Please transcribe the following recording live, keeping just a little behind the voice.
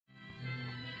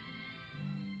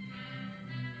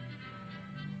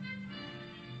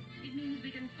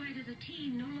fight as a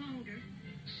team no longer.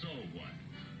 So what?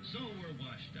 So we're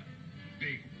washed up.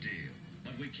 Big deal.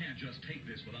 But we can't just take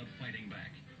this without fighting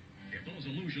back. If those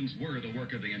illusions were the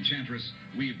work of the Enchantress,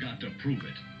 we've got to prove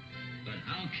it. But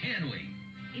how can we?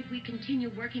 If we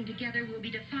continue working together, we'll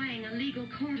be defying a legal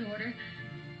court order.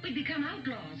 We'd become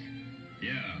outlaws.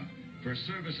 Yeah. For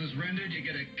services rendered, you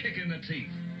get a kick in the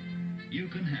teeth. You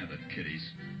can have it,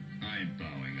 kiddies. I'm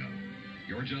bowing out.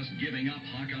 You're just giving up,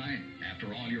 Hawkeye,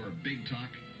 after all your big talk?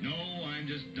 No, I'm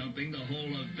just dumping the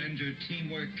whole Avenger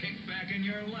teamwork kickback in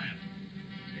your lap.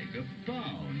 Take a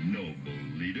bow, noble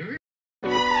leader.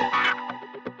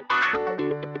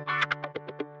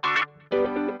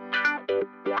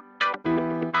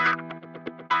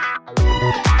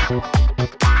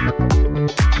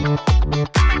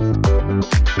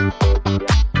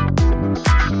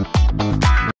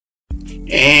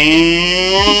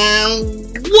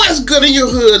 And what's good in your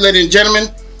hood, ladies and gentlemen?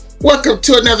 Welcome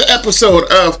to another episode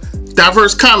of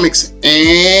Diverse Comics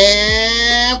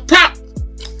and Pop.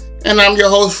 And I'm your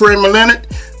host, Freeman Leonard.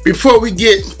 Before we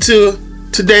get to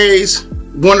today's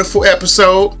wonderful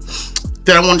episode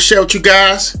that I want to share with you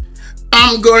guys,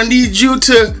 I'm going to need you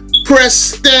to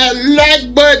press that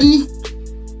like button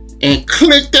and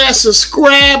click that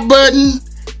subscribe button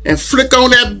and flick on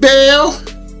that bell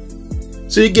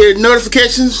so you get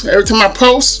notifications every time I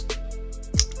post.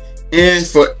 And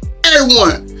for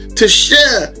everyone to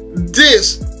share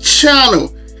this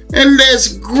channel and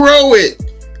let's grow it.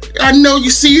 I know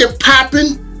you see it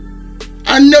popping.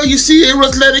 I know you see it.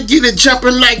 Let's let it get it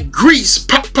jumping like grease.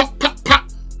 Pop, pop, pop, pop.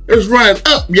 It's running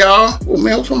up, y'all. Oh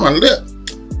man, what's on my lip?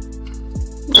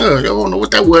 Oh, y'all don't know what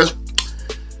that was.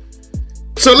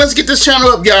 So let's get this channel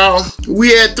up, y'all. We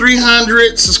had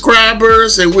 300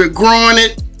 subscribers and we're growing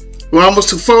it. We're almost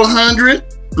to 400.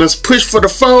 Let's push for the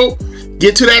 4.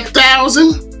 Get to that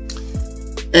 1,000.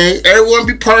 And everyone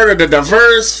be part of the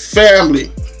diverse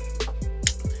family.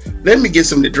 Let me get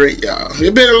some to drink, y'all. It's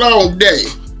been a long day.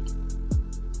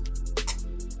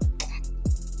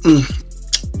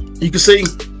 You can see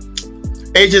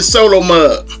Agent Solo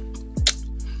mug.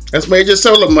 That's my Agent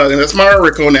Solo mug, and that's my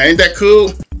artwork on there. Ain't that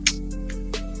cool?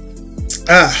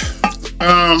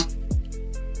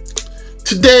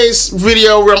 Today's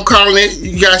video, what I'm calling it,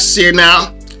 you guys see it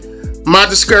now. My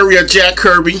discovery of Jack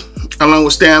Kirby, along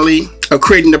with Stan Lee, of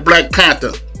creating the Black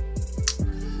Panther.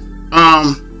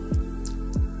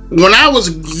 When I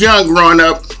was young growing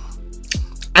up,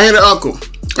 I had an uncle.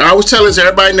 I always tell this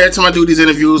everybody every time I do these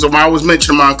interviews, I always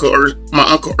mention my uncle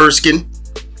Erskine.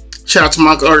 Shout out to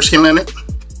my Uncle Erskine Leonard.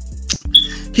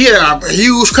 He had a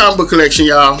huge comic book collection,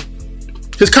 y'all.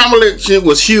 His comic collection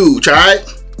was huge, alright?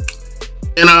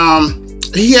 And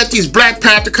he had these Black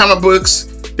Panther comic books.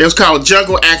 They was called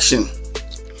Jungle Action.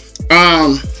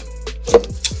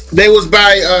 They was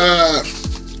by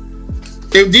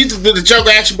these were the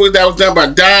Jungle Action books that was done by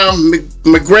Don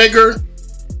McGregor.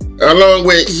 Along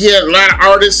with, he had a lot of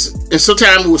artists, and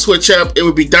sometimes it would switch up. It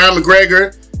would be Don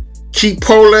McGregor, Keith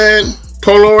Pollard.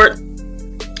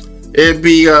 It'd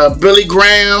be Billy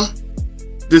Graham.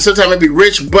 Then sometimes it'd be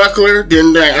Rich Buckler.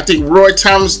 Then I think Roy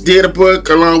Thomas did a book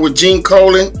along with Gene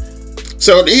Colan.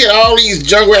 So he had all these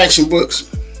Jungle Action books.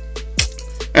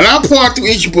 And I'm pouring through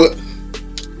each book.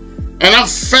 And I'm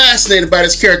fascinated by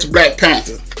this character, Black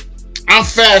Panther. I'm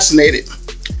fascinated.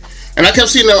 And I kept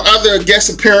seeing other guest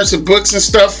appearances in books and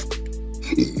stuff.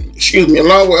 Excuse me,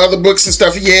 along with other books and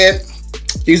stuff he had.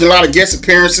 He used a lot of guest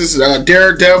appearances,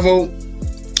 Daredevil.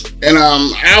 And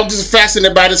I was just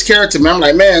fascinated by this character, man. I'm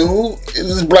like, man, who is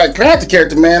this Black Panther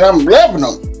character, man? I'm loving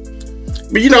him.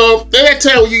 But you know, at that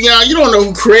time when you're young, you don't know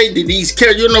who created these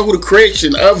characters. You don't know who the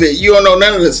creation of it. You don't know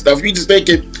none of this stuff. You just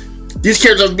thinking these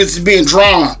characters are being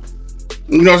drawn.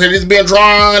 You know what I'm saying? It's being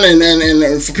drawn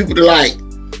and for people to like.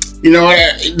 You know,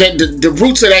 the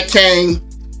roots of that came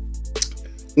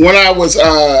when I was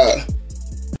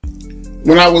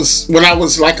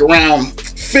like around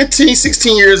 15,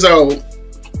 16 years old.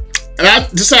 And I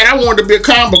decided I wanted to be a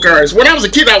comic book artist. When I was a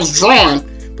kid, I was drawing.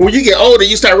 But when you get older,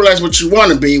 you start realizing what you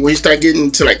want to be when you start getting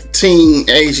into like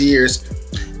teenage years.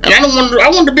 And I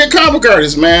wanted to be a comic book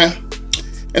artist, man.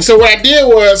 And so what I did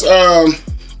was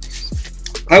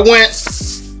I went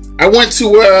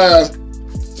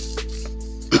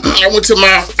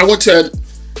to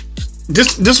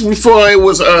this before it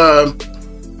was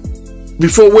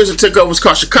before Wizard took over. It was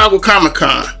called Chicago Comic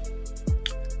Con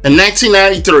in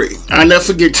 1993. I'll never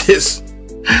forget this.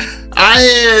 I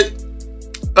had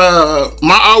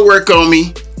my artwork on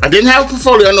me. I didn't have a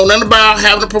portfolio. I know nothing about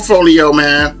having a portfolio,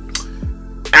 man.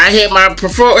 I had my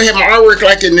artwork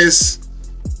like in this.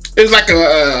 It was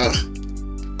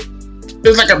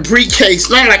like a briefcase.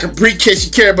 Not like a briefcase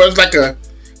you carry, but it was like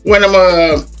one of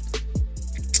them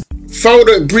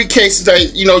folded briefcases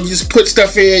that, you know, you just put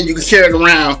stuff in, you can carry it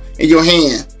around in your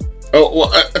hand.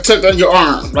 Or tucked on your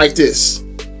arm, like this.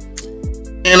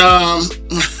 And, I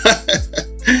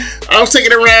was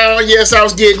taking it around. Yes, I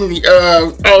was getting,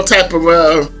 all type of,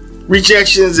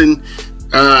 rejections and,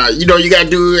 you know, you gotta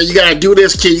do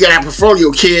this, kid. You gotta have a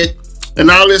portfolio, kid. And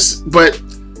all this. But,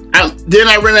 then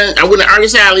I went to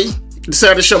Artist Alley.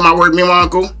 Decided to show my work, me and my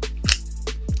uncle.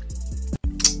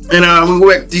 And we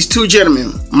went these two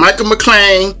gentlemen, Michael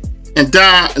McLean and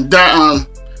Donald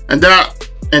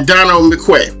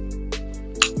McQuay.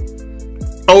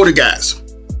 Older guys.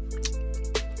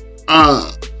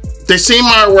 They seen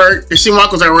my work, they seen my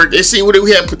uncle's work, they seen what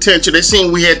we had potential, they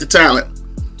seen we had the talent.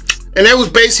 And it was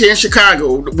based here in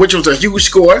Chicago, which was a huge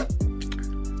score.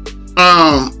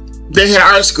 They had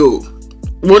art school.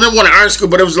 Well, they wasn't art school,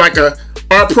 but it was like a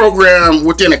art program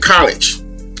within a college,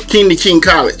 King to King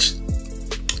College.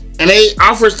 And they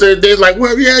offered, they're like,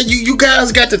 well, yeah, you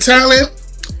guys got the talent.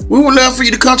 We would love for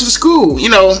you to come to the school, you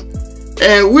know.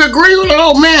 And we agree with,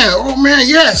 oh man,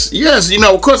 yes. You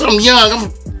know, of course I'm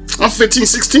young. I'm 15,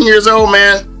 16 years old,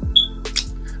 man.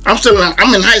 I'm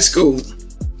in high school.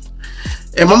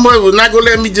 And my mother was not gonna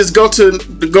let me just go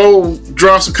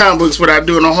draw some comic books without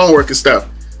doing no homework and stuff.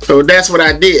 So that's what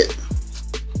I did.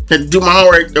 Had to do my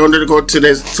homework in order to go to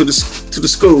the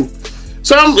school.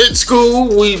 So I'm at school,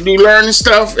 we learning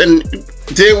stuff, and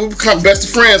then we become best of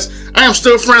friends. I am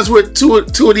still friends with two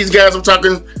of these guys I'm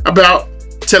talking about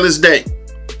till this day.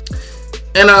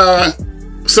 And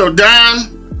so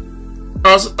Don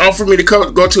offered me to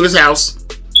go to his house,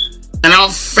 and I'm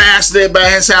fascinated by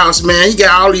his house, man. He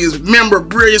got all these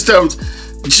memorabilia stuff,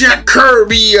 Jack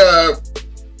Kirby,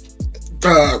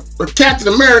 Captain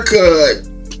America,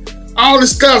 all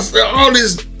this stuff, all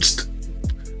these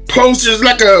posters,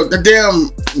 like a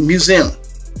damn museum.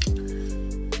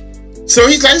 So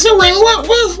he's like, so Raymond,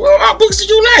 what books did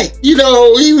you like? You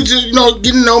know, he was just, you know,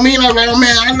 getting to know me, and I was like, oh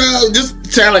man, I love this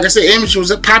time, like I said, Image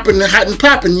was popping and hot and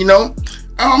popping, you know.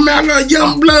 Oh man, I love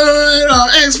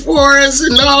Youngblood, X-Force,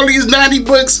 and all these 90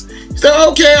 books. So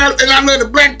okay, and I love the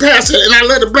Black Panther, and I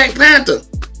love the Black Panther.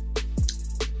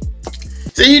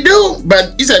 So you do?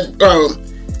 But he said,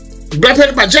 Black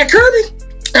Panther by Jack Kirby?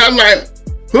 And I'm like,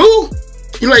 who?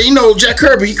 He's like, you know Jack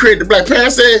Kirby, he created the Black Panther. I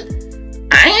said,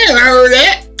 I ain't never heard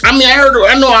that. I mean, I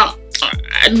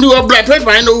knew of Black Panther,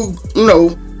 but I know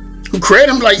who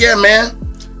created him. Like, yeah, man,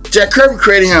 Jack Kirby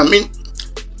created him. I mean,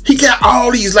 he got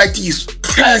all these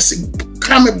classic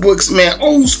comic books, man,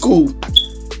 old school.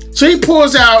 So he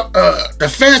pulls out the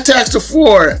Fantastic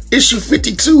Four issue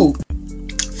 52.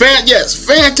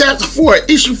 Fantastic Four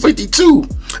issue 52,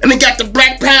 and they got the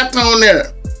Black Panther on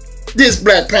there. This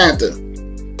Black Panther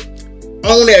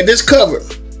on there, this cover.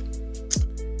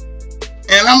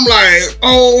 And I'm like,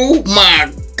 oh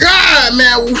my God,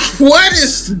 man, what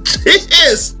is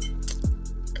this?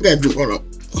 I gotta do, hold on.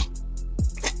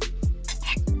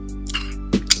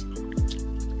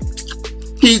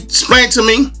 He explained to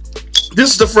me,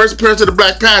 this is the first appearance of the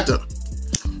Black Panther.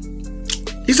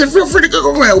 He said, feel free to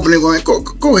go ahead, open it.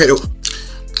 Go ahead.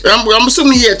 I'm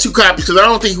assuming he had 2 copies, because I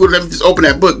don't think he would let me just open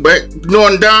that book. But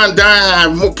knowing Don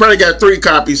probably got 3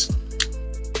 copies.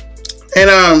 And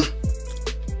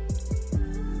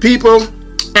people,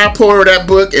 I poured over that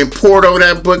book,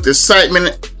 the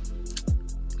excitement.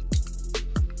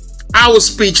 I was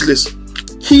speechless.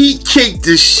 He kicked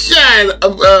the shit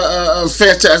of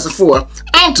Fantastic Four.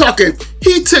 I'm talking,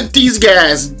 he took these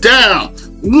guys down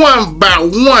one by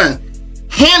one,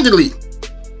 handily,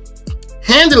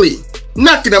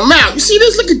 knocking them out. You see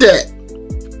this? Look at that.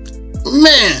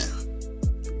 Man,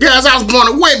 guys, I was blown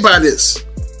away by this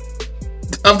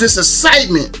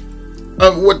excitement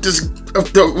of what this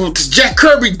Jack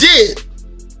Kirby did.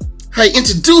 How he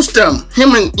introduced them,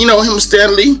 him and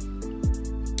Stan Lee.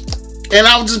 And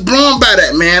I was just blown by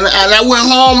that, man. And I went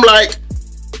home like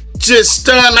just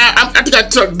stunned. I think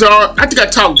I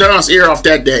talked Don's ear off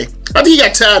that day. I think he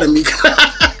got tired of me.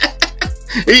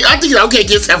 I think, okay,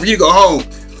 it's time for you to go home,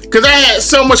 because I had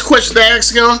so much questions to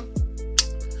ask him.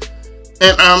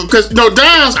 And because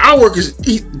Don's artwork is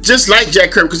just like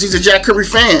Jack Kirby, because he's a Jack Kirby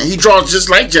fan. He draws just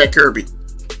like Jack Kirby.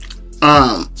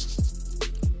 And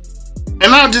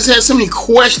I just had so many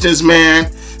questions,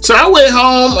 man. So I went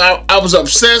home. I was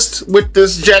obsessed with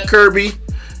this Jack Kirby,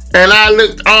 and I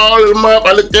looked all of them up.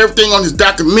 I looked everything on his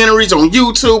documentaries on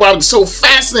YouTube. I was so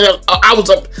fascinated. I was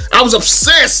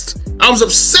obsessed.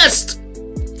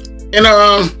 And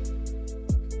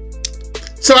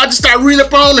so I just started reading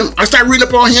up on him. I started reading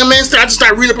up on him, and I just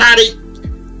started reading up how they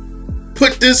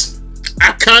put this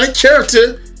iconic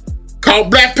character called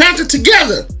Black Panther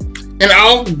together. And it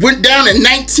all went down in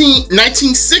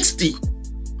 1960.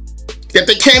 that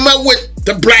they came up with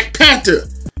the Black Panther,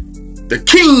 the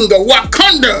King of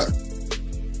Wakanda.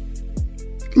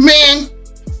 Man,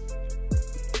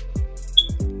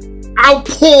 I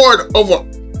poured over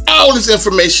all this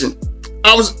information.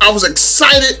 I was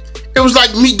excited. It was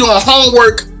like me doing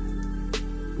homework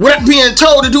without being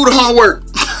told to do the homework.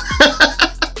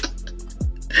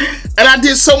 And I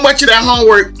did so much of that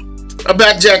homework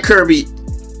about Jack Kirby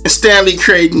and Stan Lee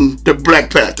creating the Black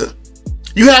Panther.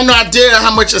 You have no idea how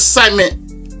much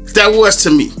excitement that was to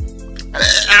me.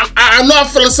 I know I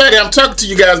feel excited. I'm talking to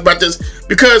you guys about this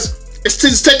because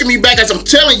it's taking me back as I'm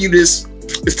telling you this.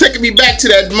 It's taking me back to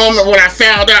that moment when I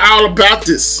found out all about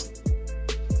this.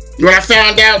 When I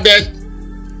found out that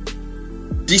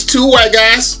these two white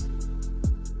guys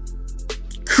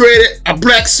created a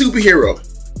black superhero.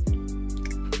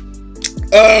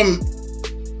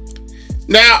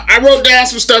 Now I wrote down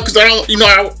some stuff because I don't,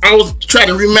 I was trying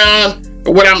to remind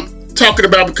of what I'm talking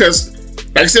about because,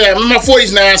 like I said, I'm in my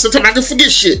 40s now. Sometimes I can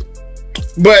forget shit.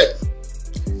 But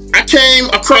I came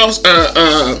across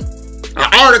an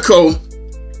article.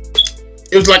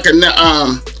 It was like the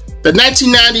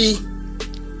 1990.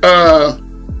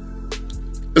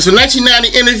 It's a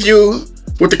 1990 interview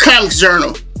with the Comics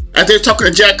Journal. As they were talking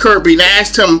to Jack Kirby, and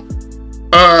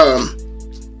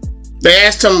they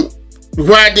asked him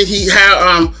why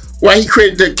he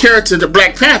created the character the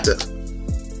Black Panther.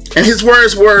 And his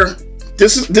words were,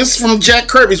 this is from Jack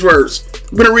Kirby's words.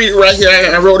 I'm gonna read it right here.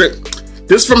 I wrote it.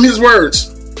 This is from his words.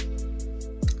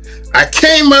 I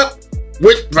came up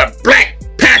with the Black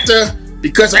Panther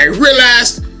because I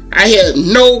realized I had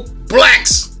no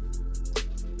blacks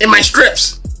in my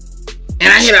strips.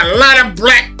 And I had a lot of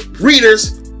black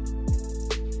readers.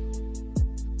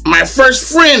 My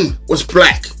first friend was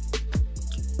black.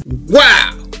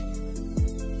 Wow.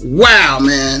 Wow,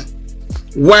 man.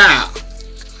 Wow.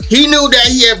 He knew that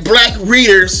he had black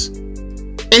readers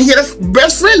and he had a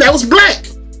best friend that was black.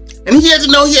 And he had to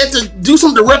know he had to do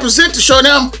something to represent, to show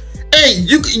them, hey,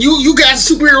 you guys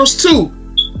are superheroes too.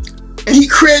 And he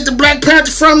created the Black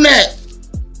Panther from that.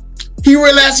 He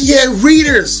realized he had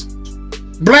readers,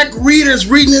 black readers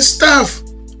reading his stuff,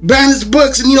 buying his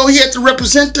books, and he had to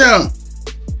represent them.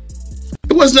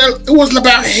 It wasn't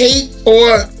about hate,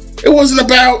 or it wasn't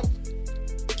about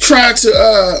trying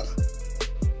to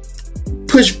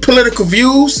push political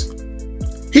views.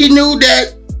 He knew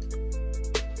that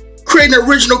creating an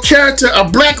original character, a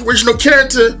black original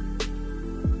character,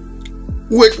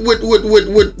 would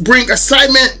bring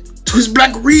excitement to his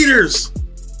black readers.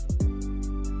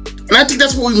 And I think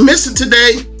that's what we're missing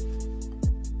today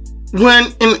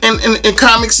when in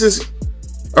comics is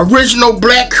original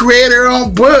black creator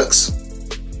on books.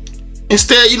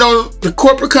 Instead, the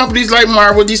corporate companies like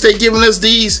Marvel, they giving us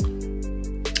these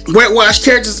whitewash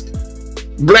characters,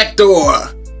 Black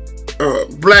Thor,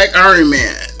 Black Iron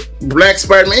Man, Black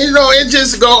Spider-Man. It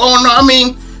just go on. I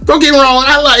mean, don't get me wrong.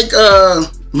 I like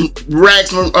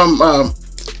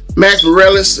Max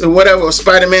Morales or whatever,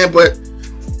 Spider-Man, but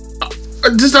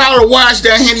just all the wash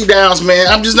down handy downs, man.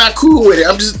 I'm just not cool with it.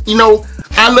 I'm just,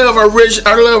 I love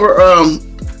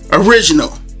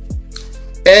original.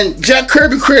 And Jack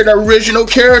Kirby created an original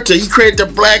character. He created the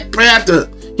Black Panther,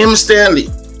 him and Stan Lee,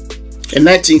 in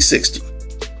 1960.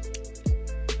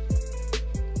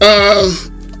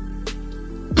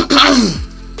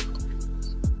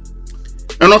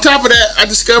 And on top of that, I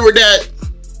discovered that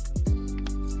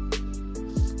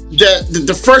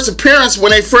the first appearance,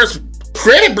 when they first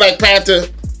created Black Panther,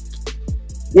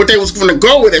 what they was going to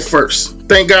go with at first.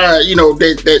 Thank God,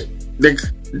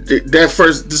 that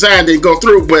first design didn't go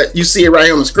through, but you see it right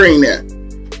here on the screen there.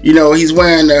 He's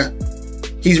wearing the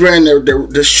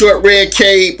short red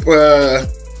cape.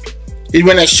 He's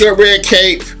wearing that short red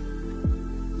cape.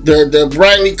 The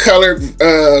brightly colored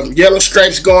yellow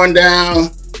stripes going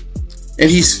down,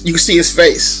 and you can see his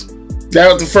face.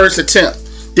 That was the first attempt.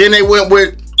 Then they went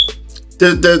with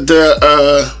the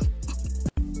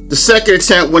second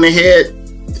attempt when they had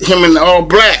him in all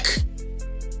black,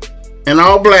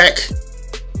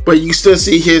 but you still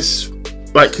see his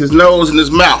nose and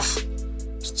his mouth.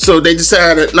 So they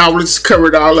decided, no, let's cover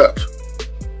it all up.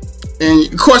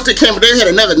 And of course they had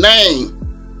another name.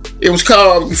 It was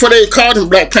called, before they called him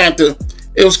Black Panther,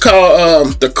 it was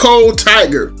called the Cold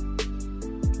Tiger.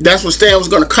 That's what Stan was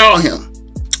going to call him,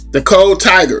 the Cold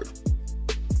Tiger.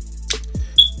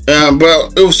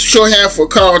 But it was shorthand for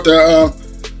called the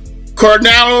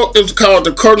Colonel. It was called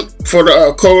the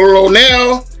Colonel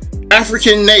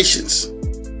African Nations.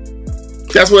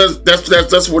 That's what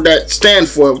that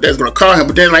stands for. That's going to call him.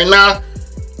 But then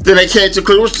then they came to the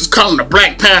conclusion, let's just call him the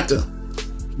Black Panther.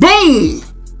 Boom!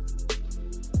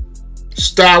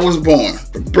 Star was born.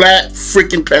 The Black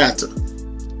freaking Panther.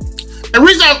 The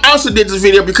reason I also did this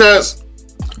video because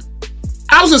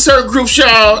I was in certain groups,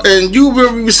 y'all, and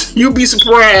you'll be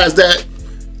surprised that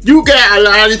you got a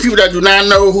lot of people that do not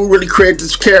know who really created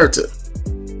this character.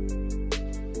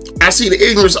 I see the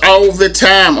ignorance all the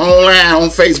time online, on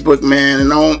Facebook, man,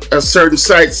 and on certain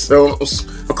sites,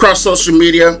 across social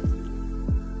media.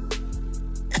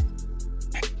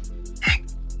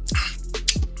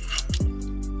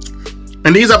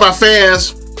 And these are my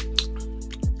fans.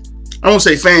 I won't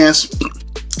say fans.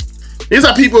 These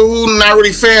are people who are not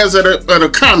really fans of the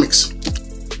comics.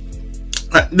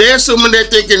 They're assuming that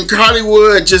they can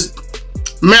Hollywood just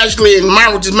magically, and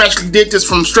Marvel just magically did this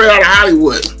from straight out of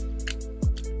Hollywood.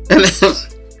 And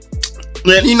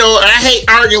you know, I hate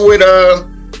arguing with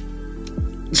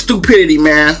stupidity,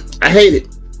 man. I hate it.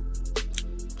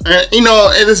 And you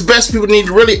know, and it's best people need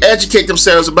to really educate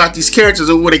themselves about these characters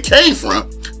and where they came from.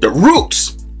 The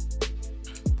roots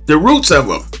of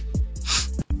them.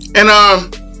 And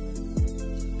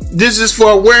this is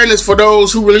for awareness for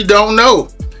those who really don't know.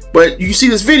 But you see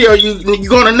this video, you're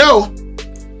gonna know.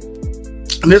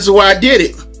 And this is why I did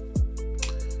it.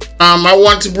 I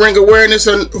wanted to bring awareness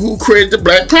on who created the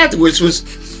Black Panther, which was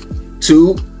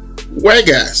two white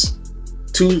guys,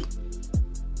 two,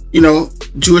 you know,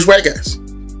 Jewish white guys.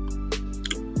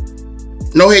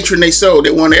 No hatred in their soul. They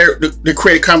wanted to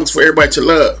create comics for everybody to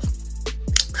love,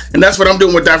 and that's what I'm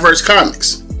doing with Diverse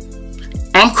Comics.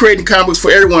 I'm creating comics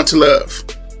for everyone to love.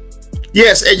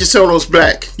 Yes, Agent Solo's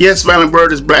black. Yes, Violent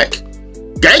Bird is black.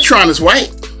 Gatron is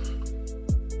white.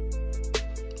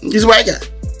 He's a white guy.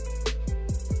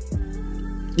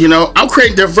 You know, I'm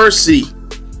creating diversity,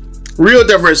 real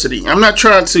diversity. I'm not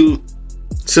trying to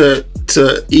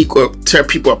tear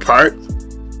people apart.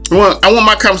 I want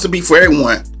my comics to be for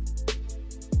everyone,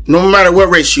 no matter what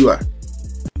race you are.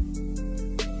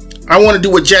 I want to do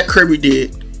what Jack Kirby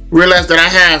did. Realize that I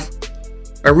have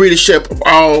a readership of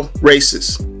all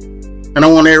races, and I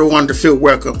want everyone to feel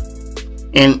welcome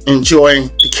and enjoy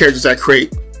the characters I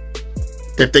create,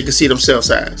 that they can see themselves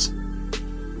as,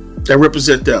 that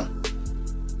represent them,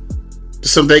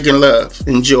 something they can love,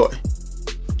 enjoy.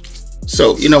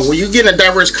 So, you know, when you get a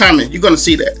diverse comic, you're going to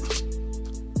see that.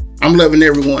 I'm loving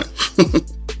everyone.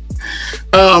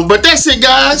 But that's it,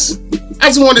 guys. I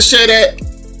just wanted to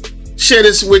share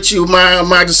this with you,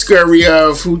 my discovery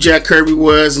of who Jack Kirby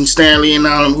was and Stan Lee and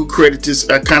who created this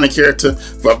iconic character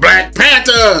for Black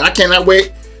Panther. I cannot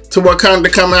wait to Wakanda to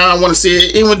come out. I want to see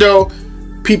it, even though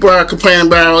people are complaining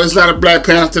about it's not a Black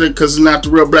Panther because it's not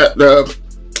the real Black.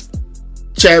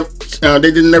 Chad,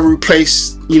 they didn't never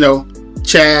replace, you know,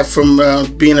 Chad from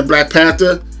being a Black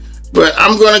Panther. But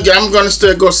I'm gonna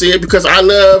still go see it because I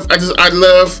love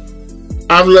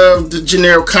the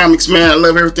generic comics, man. I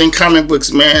love everything comic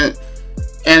books, man.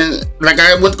 And like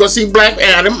I went to go see Black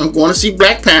Adam, I'm going to see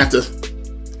Black Panther.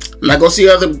 I'm not going to see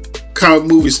other comic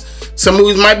movies. Some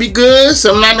movies might be good,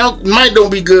 some might don't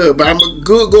be good, but I'm going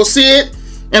to go see it,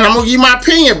 and I'm going to give my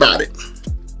opinion about it.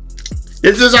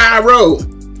 This is how I roll.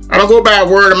 I don't go by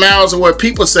word of mouth or what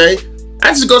people say. I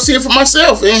just go see it for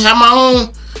myself and have my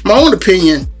own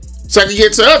opinion, so I can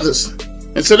get to others,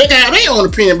 and so they can have their own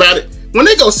opinion about it when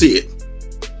they go see it.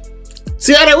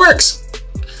 See how that works?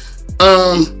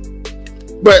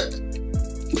 But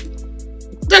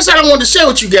that's all I wanted to share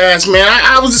with you guys, man.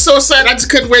 I was just so excited. I just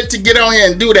couldn't wait to get on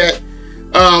here and do that.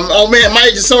 Oh man, my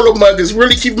Agent Solo mug is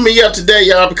really keeping me up to date,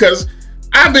 y'all, because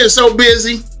I've been so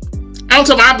busy. I'm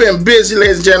talking about I've been busy,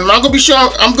 ladies and gentlemen. I'm gonna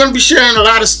be sharing a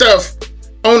lot of stuff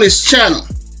on this channel.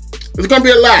 There's gonna be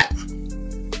a lot.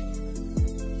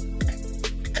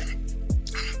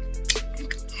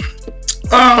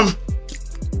 I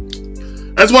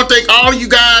just want to thank all of you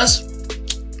guys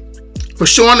for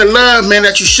showing the love, man,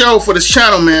 that you show for this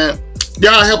channel, man.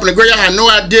 Y'all helping the great. Y'all have no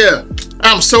idea.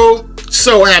 I'm so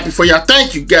happy for y'all.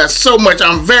 Thank you guys so much.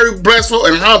 I'm very blissful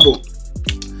and humble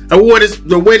of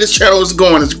the way this channel is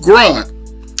going. It's growing,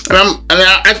 and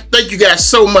I thank you guys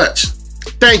so much.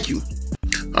 Thank you.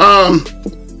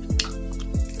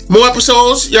 More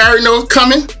episodes, you already know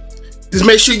coming. Just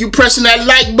make sure you pressing that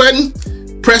like button.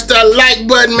 Press that like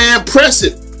button, man. Press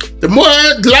it. The more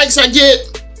likes I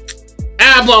get,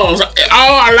 eyeballs, a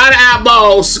lot of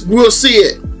eyeballs will see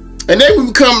it, and then we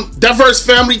become diverse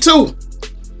family too.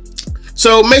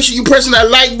 So make sure you pressing that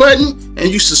like button and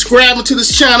you subscribing to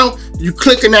this channel. You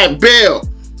clicking that bell.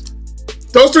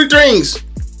 Those three things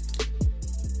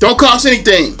don't cost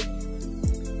anything.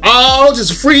 All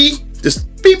just free. Just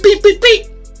beep beep beep beep,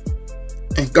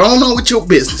 and go on with your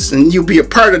business, and you'll be a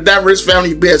part of the diverse family.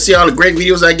 You'll be able to see all the great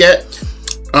videos I get.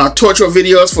 Torture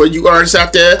videos for you artists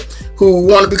out there who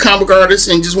want to be comic artists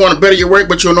and just want to better your work,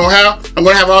 but you don't know how. I'm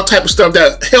going to have all type of stuff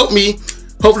that help me,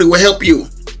 hopefully will help you.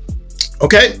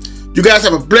 Okay? You guys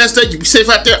have a blessed day. You be safe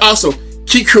out there. Also,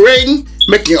 keep creating,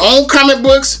 making your own comic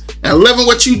books, and loving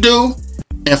what you do,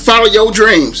 and follow your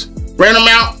dreams. Random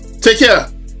out. Take care.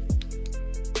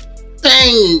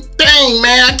 Dang,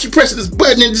 man. I keep pressing this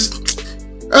button and just,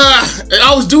 I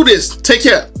always do this. Take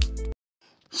care.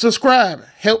 Subscribe.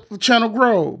 Help the channel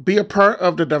grow. Be a part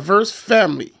of the diverse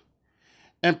family.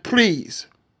 And please,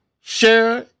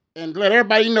 share and let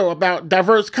everybody know about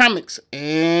Diverse Comics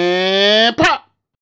and Pop.